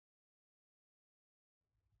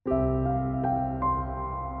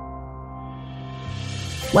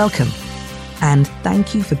Welcome, and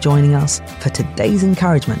thank you for joining us for today's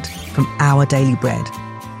encouragement from Our Daily Bread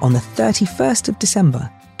on the 31st of December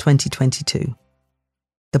 2022.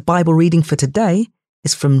 The Bible reading for today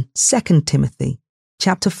is from 2 Timothy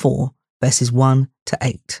chapter 4, verses 1 to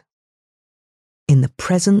 8. In the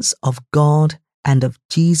presence of God and of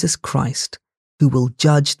Jesus Christ, who will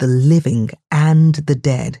judge the living and the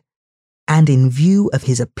dead, and in view of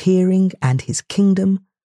his appearing and his kingdom,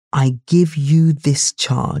 I give you this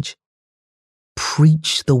charge.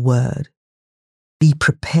 Preach the word. Be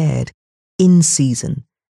prepared in season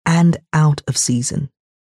and out of season.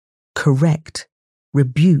 Correct,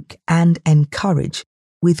 rebuke, and encourage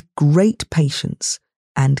with great patience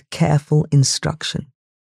and careful instruction.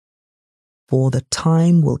 For the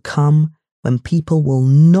time will come when people will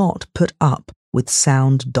not put up with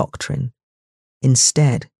sound doctrine.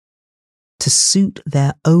 Instead, to suit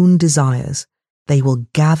their own desires, they will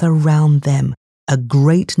gather round them a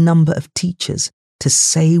great number of teachers to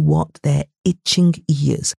say what their itching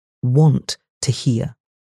ears want to hear.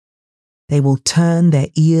 They will turn their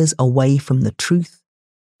ears away from the truth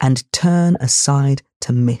and turn aside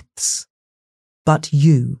to myths. But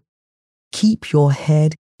you, keep your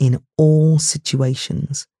head in all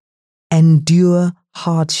situations. Endure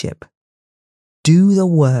hardship. Do the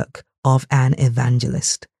work of an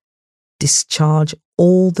evangelist. Discharge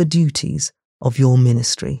all the duties of your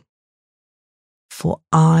ministry. For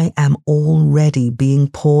I am already being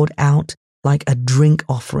poured out like a drink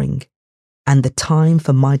offering, and the time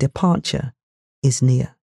for my departure is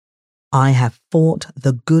near. I have fought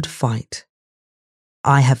the good fight.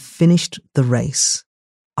 I have finished the race.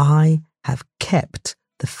 I have kept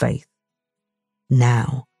the faith.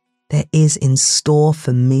 Now there is in store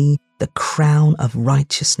for me the crown of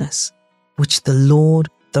righteousness, which the Lord,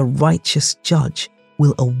 the righteous judge,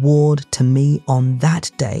 will award to me on that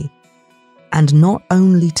day, and not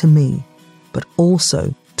only to me, but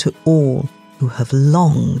also to all who have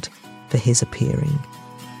longed for his appearing.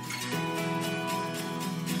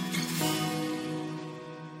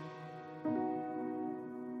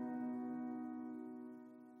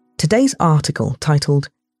 Today's article, titled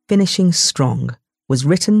Finishing Strong, was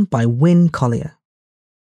written by Win Collier.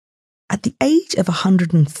 At the age of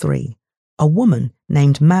 103, a woman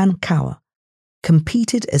named Man Kaur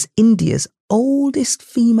competed as India's oldest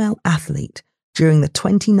female athlete during the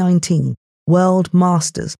 2019 World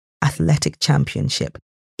Masters Athletic Championship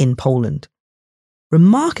in Poland.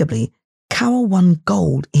 Remarkably, Kaur won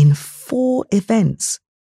gold in 4 events: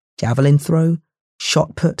 javelin throw,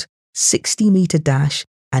 shot put, 60-metre dash,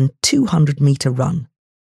 and 200-metre run.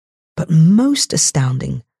 But most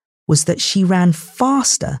astounding was that she ran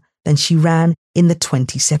faster than she ran in the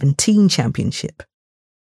 2017 championship.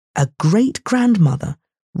 A great-grandmother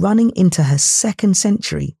running into her 2nd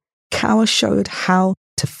century, Kaur showed how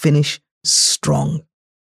to finish strong.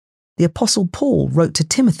 The Apostle Paul wrote to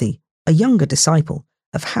Timothy, a younger disciple,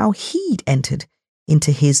 of how he'd entered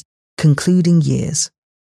into his concluding years.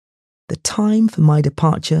 The time for my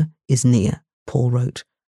departure is near, Paul wrote.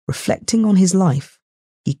 Reflecting on his life,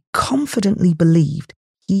 he confidently believed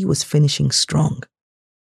he was finishing strong.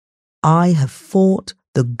 I have fought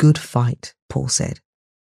the good fight, Paul said.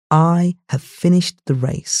 I have finished the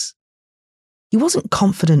race. He wasn't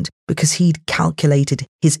confident because he'd calculated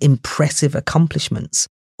his impressive accomplishments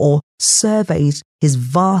or surveyed his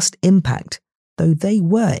vast impact, though they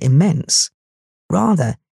were immense.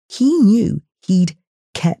 Rather, he knew he'd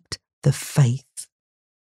kept the faith.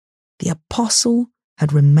 The apostle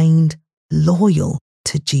had remained loyal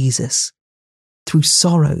to Jesus. Through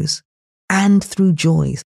sorrows and through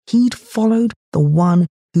joys, he'd followed the one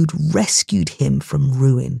who'd rescued him from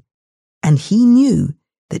ruin, and he knew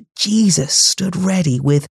that Jesus stood ready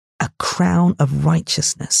with a crown of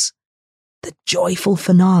righteousness, the joyful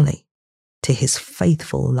finale to his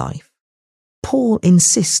faithful life. Paul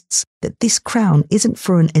insists that this crown isn't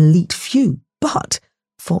for an elite few, but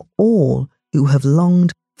for all who have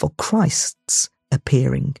longed for Christ's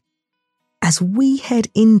appearing. As we head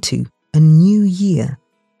into a new year,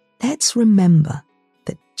 let's remember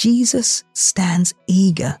that Jesus stands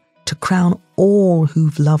eager to crown all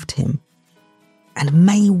who've loved him. And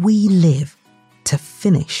may we live to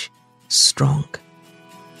finish strong.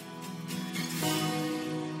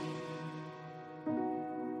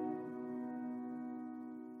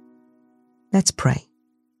 Let's pray.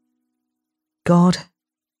 God,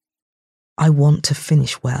 I want to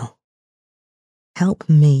finish well. Help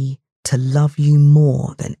me to love you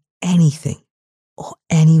more than anything or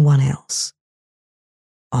anyone else.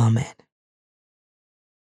 Amen.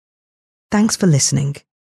 Thanks for listening.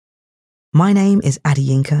 My name is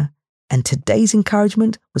Adiyinka, and today's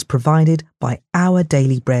encouragement was provided by Our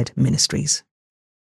Daily Bread Ministries.